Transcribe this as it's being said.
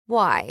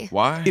Why?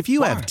 Why? If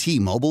you have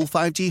T-Mobile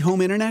 5G home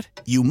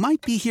internet, you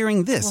might be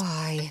hearing this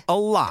Why? a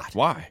lot.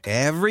 Why?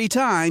 Every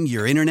time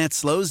your internet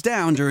slows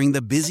down during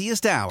the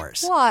busiest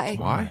hours. Why?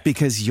 Why?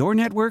 Because your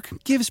network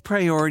gives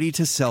priority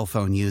to cell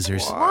phone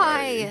users.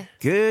 Why?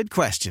 Good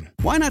question.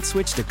 Why not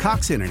switch to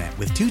Cox Internet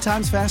with 2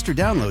 times faster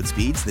download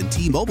speeds than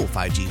T-Mobile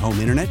 5G home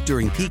internet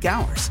during peak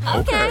hours?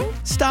 Okay.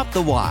 Stop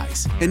the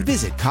whys and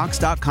visit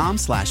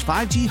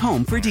cox.com/5G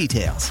home for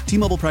details.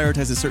 T-Mobile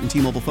prioritizes certain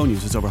T-Mobile phone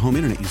users over home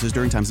internet users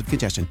during times of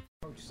congestion.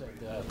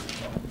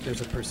 There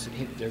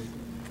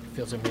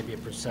feels like maybe a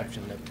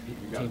perception that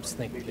teams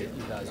think that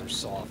you guys are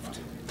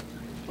soft.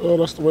 Well,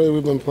 that's the way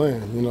we've been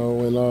playing. When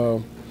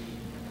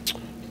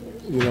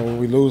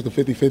we lose the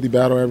 50-50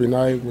 battle every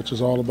night, which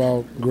is all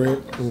about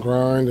grit and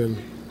grind and,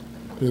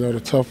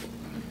 the tough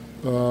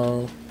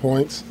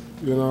points,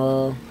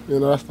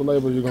 that's the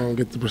label you're going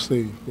to get to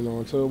perceive.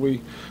 Until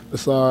we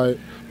decide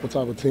what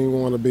type of team we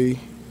want to be,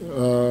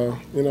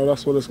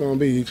 that's what it's going to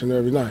be each and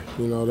every night.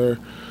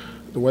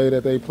 The way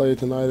that they play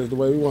tonight is the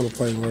way we want to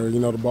play, where,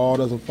 the ball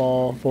doesn't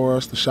fall for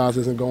us, the shots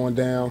isn't going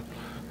down,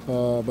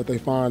 but they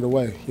find a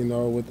way,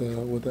 with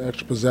the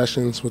extra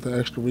possessions, with the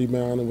extra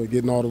rebounding, with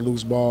getting all the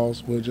loose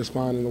balls, we're just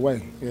finding a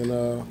way. And,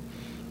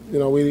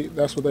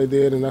 that's what they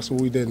did, and that's what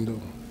we didn't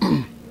do.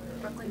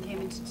 Brooklyn came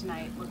into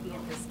tonight looking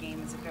at this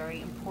game as a very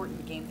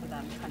important game for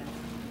them, kind of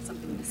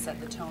something to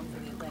set the tone for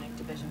the Atlantic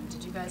Division.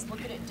 Did you guys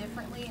look at it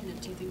differently, and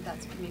do you think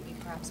that's maybe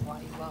perhaps why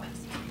you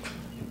lost?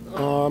 I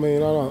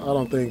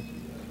don't think,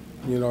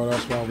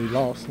 that's why we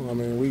lost.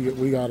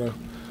 We got to,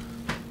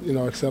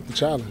 accept the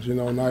challenge,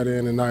 night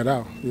in and night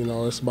out.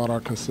 It's about our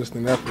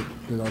consistent effort.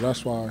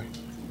 That's why,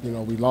 we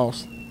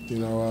lost.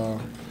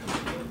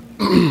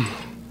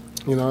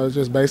 It's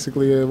just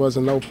basically it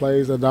wasn't no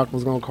plays that Doc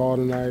was going to call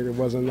tonight. It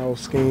wasn't no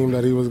scheme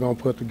that he was going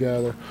to put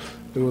together.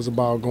 It was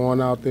about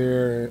going out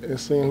there and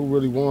seeing who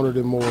really wanted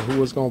it more, who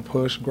was going to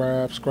push,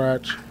 grab,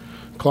 scratch,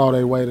 claw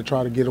their way to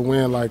try to get a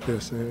win like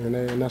this. And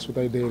that's what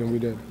they did, and we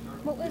did.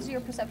 What was your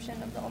perception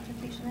of the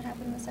altercation that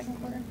happened in the second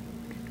quarter?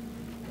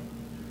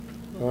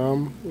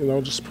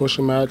 Just push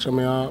a match.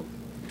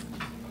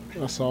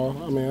 That's all.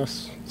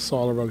 That's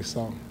all I really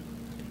saw.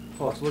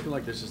 Well, it's looking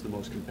like this is the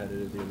most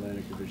competitive the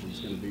Atlantic Division is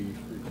going to be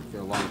for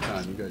a long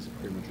time. You guys have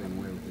pretty much run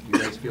away with it. Do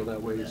you guys feel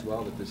that way as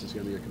well, that this is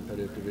going to be a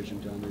competitive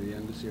division down to the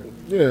end this year?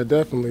 Yeah,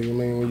 definitely.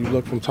 When you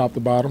look from top to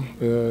bottom,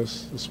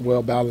 it's a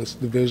well-balanced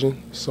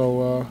division.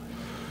 So,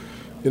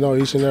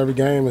 each and every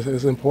game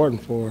is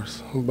important for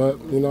us.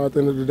 But, at the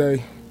end of the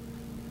day,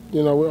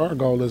 our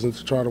goal isn't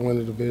to try to win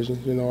the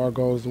division. Our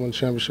goal is to win the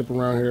championship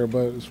around here.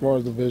 But as far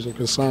as the division is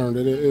concerned,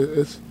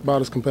 it's about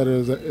as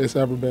competitive as it's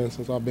ever been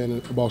since I've been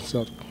at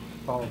Boston Celtics.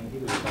 Following the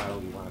heat of the battle,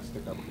 you want to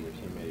stick up for your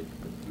teammate,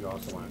 but you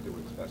also want to do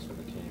what's best for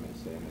the team and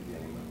stay in the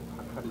game.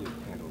 How do you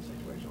handle a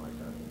situation like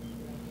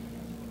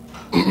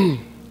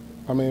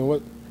that?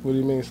 What do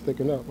you mean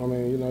sticking up?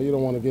 You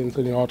don't want to get into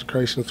any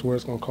altercations where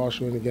it's going to cost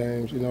you any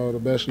games. The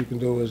best you can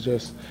do is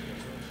just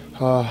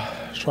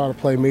try to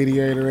play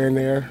mediator in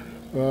there.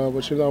 But,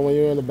 when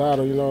you're in the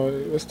battle,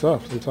 it's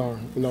tough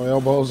sometimes.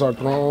 Elbows are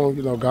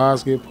thrown,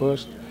 guys get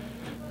pushed.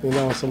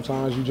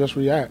 Sometimes you just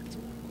react,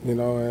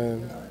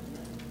 and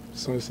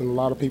so it's in a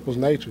lot of people's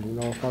nature.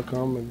 If I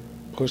come and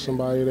push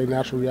somebody, their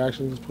natural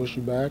reaction is push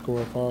you back,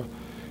 or if I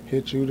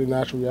hit you, the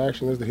natural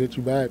reaction is to hit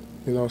you back.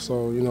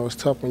 So it's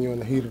tough when you're in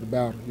the heat of the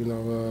battle.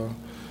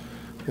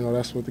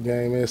 That's what the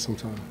game is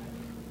sometimes.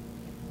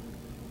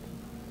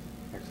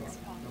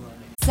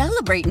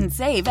 Celebrate and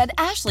save at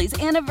Ashley's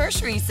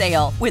Anniversary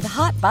Sale. With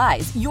Hot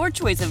Buys, your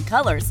choice of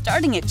colors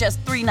starting at just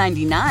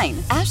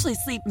 $3.99. Ashley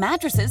Sleep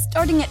mattresses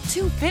starting at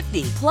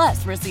 $2.50.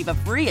 Plus, receive a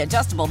free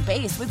adjustable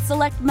base with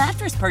select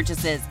mattress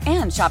purchases.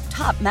 And shop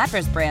top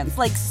mattress brands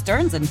like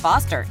Stearns &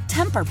 Foster,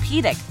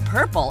 Tempur-Pedic,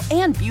 Purple,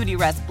 and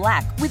Beautyrest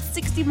Black with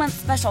 60-month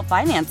special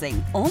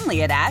financing.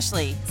 Only at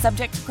Ashley.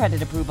 Subject to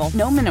credit approval.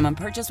 No minimum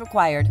purchase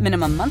required.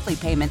 Minimum monthly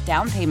payment,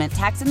 down payment,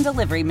 tax, and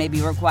delivery may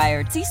be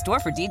required. See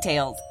store for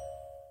details.